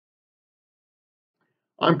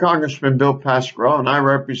I'm Congressman Bill Pascrell, and I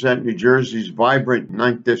represent New Jersey's vibrant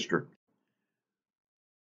 9th District.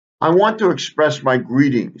 I want to express my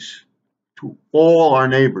greetings to all our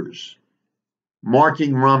neighbors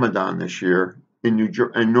marking Ramadan this year in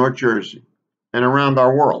North Jersey and around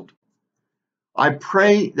our world. I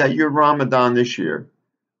pray that your Ramadan this year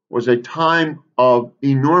was a time of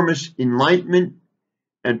enormous enlightenment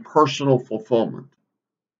and personal fulfillment.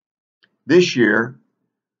 This year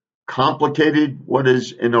complicated what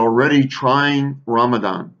is an already trying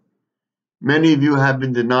Ramadan. Many of you have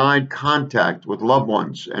been denied contact with loved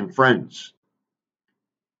ones and friends.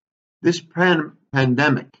 This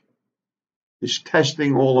pandemic is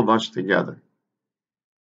testing all of us together.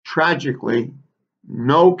 Tragically,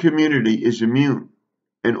 no community is immune,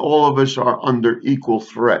 and all of us are under equal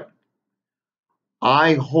threat.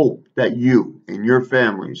 I hope that you and your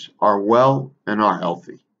families are well and are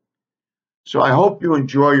healthy. So I hope you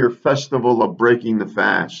enjoy your festival of breaking the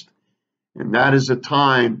fast, and that is a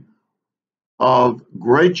time of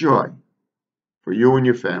great joy for you and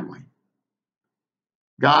your family.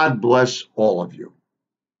 God bless all of you.